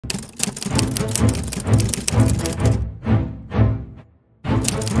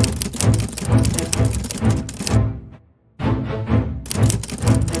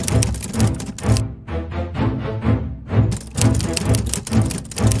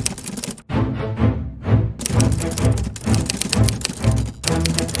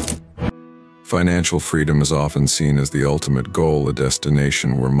Financial freedom is often seen as the ultimate goal, a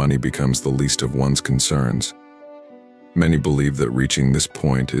destination where money becomes the least of one's concerns. Many believe that reaching this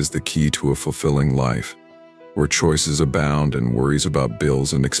point is the key to a fulfilling life, where choices abound and worries about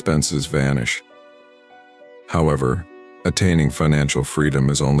bills and expenses vanish. However, attaining financial freedom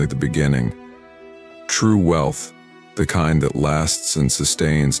is only the beginning. True wealth, the kind that lasts and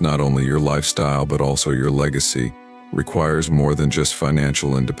sustains not only your lifestyle but also your legacy, requires more than just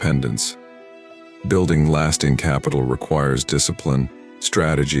financial independence. Building lasting capital requires discipline,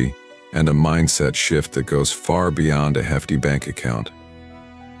 strategy, and a mindset shift that goes far beyond a hefty bank account.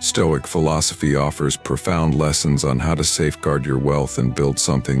 Stoic philosophy offers profound lessons on how to safeguard your wealth and build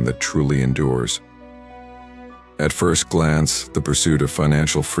something that truly endures. At first glance, the pursuit of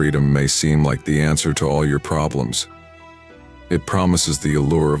financial freedom may seem like the answer to all your problems. It promises the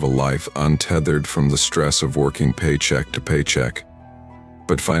allure of a life untethered from the stress of working paycheck to paycheck.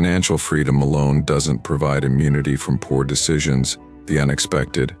 But financial freedom alone doesn't provide immunity from poor decisions, the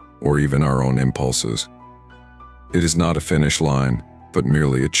unexpected, or even our own impulses. It is not a finish line, but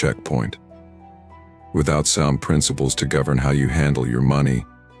merely a checkpoint. Without sound principles to govern how you handle your money,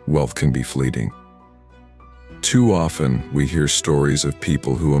 wealth can be fleeting. Too often, we hear stories of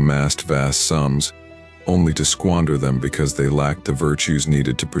people who amassed vast sums, only to squander them because they lacked the virtues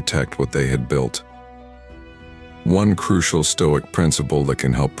needed to protect what they had built. One crucial Stoic principle that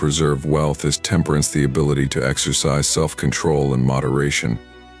can help preserve wealth is temperance, the ability to exercise self-control and moderation.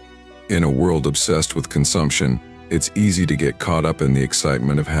 In a world obsessed with consumption, it's easy to get caught up in the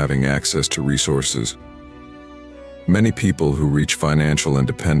excitement of having access to resources. Many people who reach financial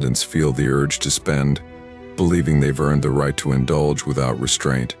independence feel the urge to spend, believing they've earned the right to indulge without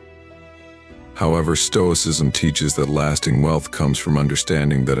restraint. However, Stoicism teaches that lasting wealth comes from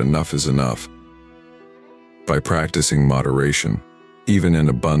understanding that enough is enough. By practicing moderation, even in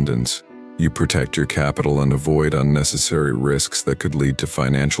abundance, you protect your capital and avoid unnecessary risks that could lead to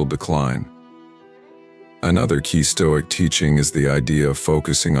financial decline. Another key Stoic teaching is the idea of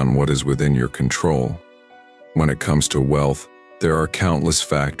focusing on what is within your control. When it comes to wealth, there are countless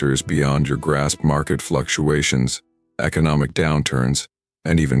factors beyond your grasp: market fluctuations, economic downturns,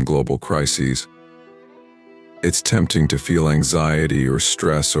 and even global crises. It's tempting to feel anxiety or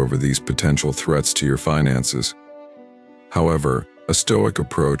stress over these potential threats to your finances. However, a Stoic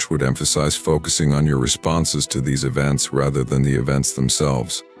approach would emphasize focusing on your responses to these events rather than the events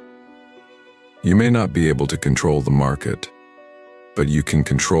themselves. You may not be able to control the market, but you can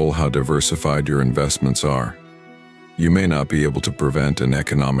control how diversified your investments are. You may not be able to prevent an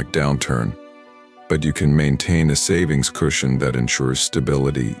economic downturn, but you can maintain a savings cushion that ensures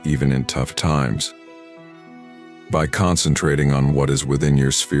stability even in tough times. By concentrating on what is within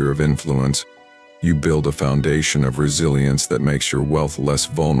your sphere of influence, you build a foundation of resilience that makes your wealth less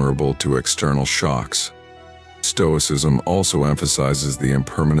vulnerable to external shocks. Stoicism also emphasizes the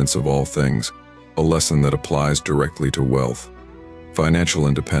impermanence of all things, a lesson that applies directly to wealth. Financial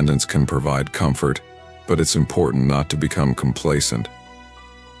independence can provide comfort, but it's important not to become complacent.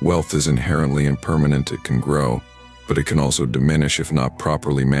 Wealth is inherently impermanent. It can grow, but it can also diminish if not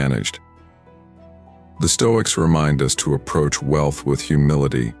properly managed. The Stoics remind us to approach wealth with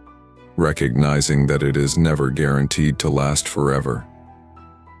humility, recognizing that it is never guaranteed to last forever.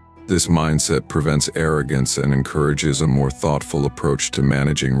 This mindset prevents arrogance and encourages a more thoughtful approach to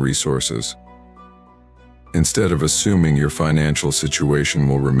managing resources. Instead of assuming your financial situation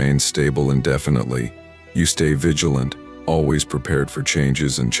will remain stable indefinitely, you stay vigilant, always prepared for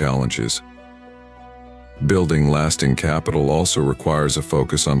changes and challenges. Building lasting capital also requires a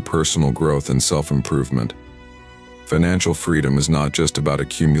focus on personal growth and self-improvement. Financial freedom is not just about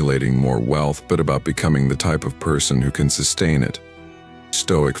accumulating more wealth, but about becoming the type of person who can sustain it.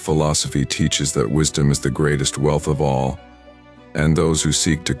 Stoic philosophy teaches that wisdom is the greatest wealth of all, and those who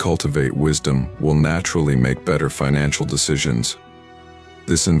seek to cultivate wisdom will naturally make better financial decisions.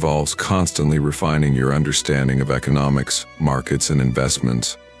 This involves constantly refining your understanding of economics, markets, and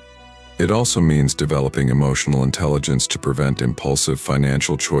investments. It also means developing emotional intelligence to prevent impulsive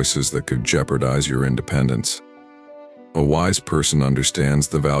financial choices that could jeopardize your independence. A wise person understands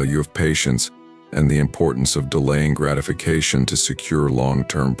the value of patience and the importance of delaying gratification to secure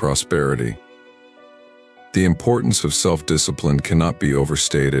long-term prosperity. The importance of self-discipline cannot be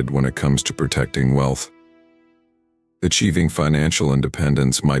overstated when it comes to protecting wealth. Achieving financial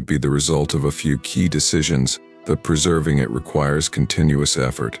independence might be the result of a few key decisions, but preserving it requires continuous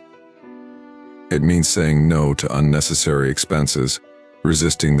effort. It means saying no to unnecessary expenses,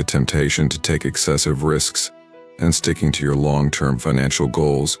 resisting the temptation to take excessive risks, and sticking to your long-term financial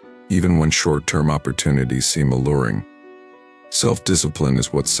goals, even when short-term opportunities seem alluring. Self-discipline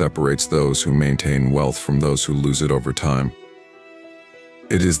is what separates those who maintain wealth from those who lose it over time.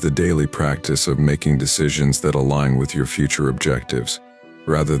 It is the daily practice of making decisions that align with your future objectives,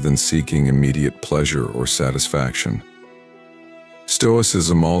 rather than seeking immediate pleasure or satisfaction.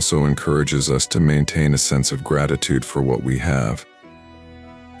 Stoicism also encourages us to maintain a sense of gratitude for what we have.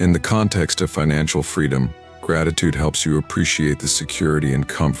 In the context of financial freedom, gratitude helps you appreciate the security and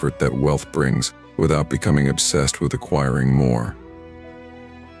comfort that wealth brings without becoming obsessed with acquiring more.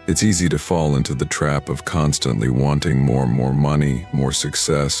 It's easy to fall into the trap of constantly wanting more money, more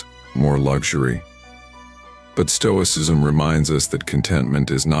success, more luxury. But Stoicism reminds us that contentment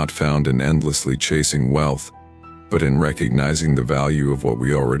is not found in endlessly chasing wealth, but in recognizing the value of what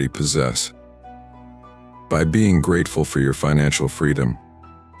we already possess. By being grateful for your financial freedom,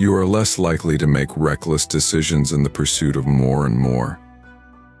 you are less likely to make reckless decisions in the pursuit of more and more.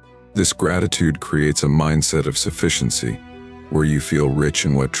 This gratitude creates a mindset of sufficiency, where you feel rich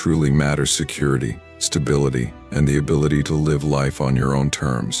in what truly matters: security, stability, and the ability to live life on your own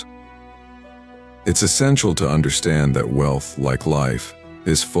terms. It's essential to understand that wealth, like life,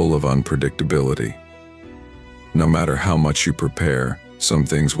 is full of unpredictability. No matter how much you prepare, some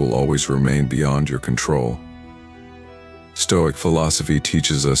things will always remain beyond your control. Stoic philosophy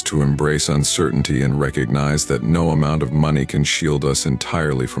teaches us to embrace uncertainty and recognize that no amount of money can shield us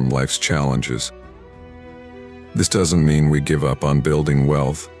entirely from life's challenges. This doesn't mean we give up on building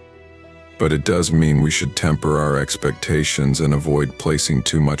wealth, but it does mean we should temper our expectations and avoid placing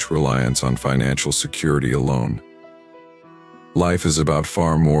too much reliance on financial security alone. Life is about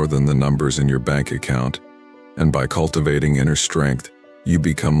far more than the numbers in your bank account, and by cultivating inner strength, you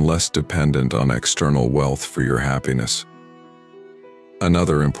become less dependent on external wealth for your happiness.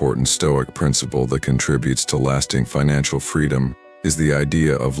 Another important Stoic principle that contributes to lasting financial freedom is the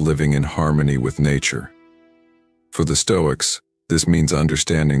idea of living in harmony with nature. For the Stoics, this means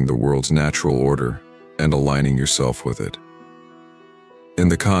understanding the world's natural order and aligning yourself with it. In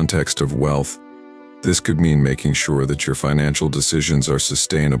the context of wealth, this could mean making sure that your financial decisions are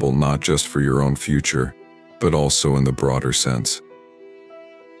sustainable not just for your own future, but also in the broader sense.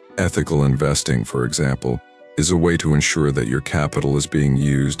 Ethical investing, for example, is a way to ensure that your capital is being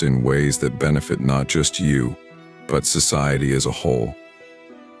used in ways that benefit not just you, but society as a whole.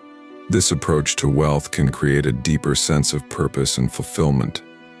 This approach to wealth can create a deeper sense of purpose and fulfillment,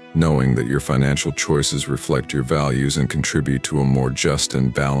 knowing that your financial choices reflect your values and contribute to a more just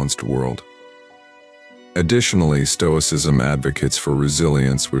and balanced world. Additionally, Stoicism advocates for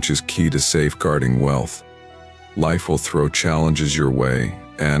resilience, which is key to safeguarding wealth. Life will throw challenges your way,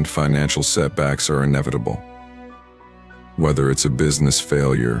 and financial setbacks are inevitable. Whether it's a business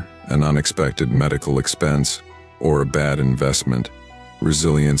failure, an unexpected medical expense, or a bad investment,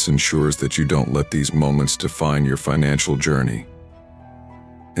 resilience ensures that you don't let these moments define your financial journey.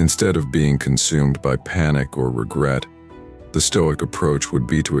 Instead of being consumed by panic or regret, the Stoic approach would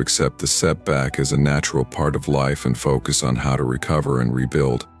be to accept the setback as a natural part of life and focus on how to recover and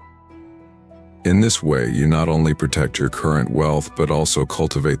rebuild. In this way, you not only protect your current wealth but also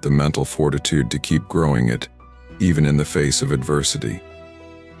cultivate the mental fortitude to keep growing it, even in the face of adversity.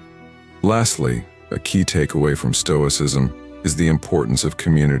 Lastly, a key takeaway from Stoicism is the importance of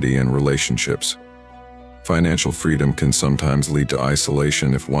community and relationships. Financial freedom can sometimes lead to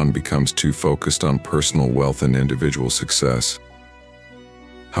isolation if one becomes too focused on personal wealth and individual success.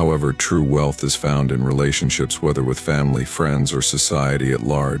 However, true wealth is found in relationships, whether with family, friends, or society at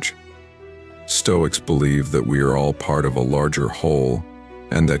large. Stoics believe that we are all part of a larger whole,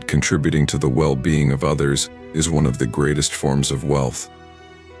 and that contributing to the well-being of others is one of the greatest forms of wealth.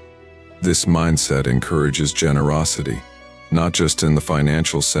 This mindset encourages generosity, not just in the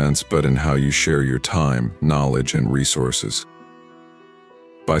financial sense, but in how you share your time, knowledge, and resources.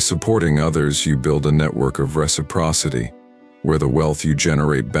 By supporting others, you build a network of reciprocity, where the wealth you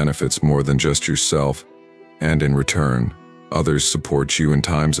generate benefits more than just yourself, and in return, others support you in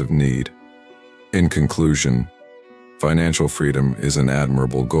times of need. In conclusion, financial freedom is an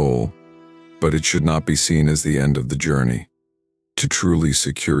admirable goal, but it should not be seen as the end of the journey. To truly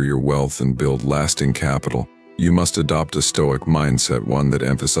secure your wealth and build lasting capital, you must adopt a Stoic mindset, one that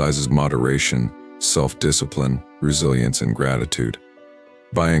emphasizes moderation, self-discipline, resilience, and gratitude.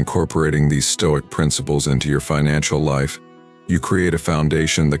 By incorporating these Stoic principles into your financial life, you create a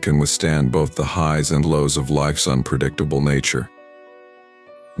foundation that can withstand both the highs and lows of life's unpredictable nature.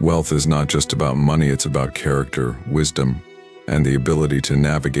 Wealth is not just about money, it's about character, wisdom, and the ability to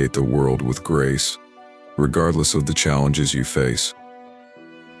navigate the world with grace, regardless of the challenges you face.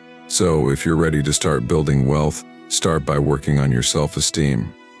 So, if you're ready to start building wealth, start by working on your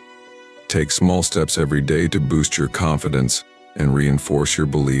self-esteem. Take small steps every day to boost your confidence and reinforce your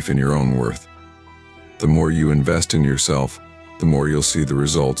belief in your own worth. The more you invest in yourself, the more you'll see the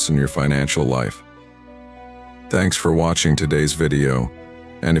results in your financial life. Thanks for watching today's video,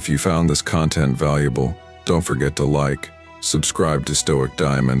 and if you found this content valuable, don't forget to like, subscribe to Stoic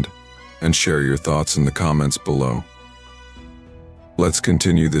Diamond, and share your thoughts in the comments below. Let's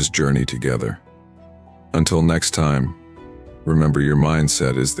continue this journey together. Until next time, remember your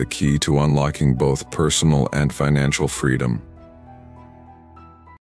mindset is the key to unlocking both personal and financial freedom.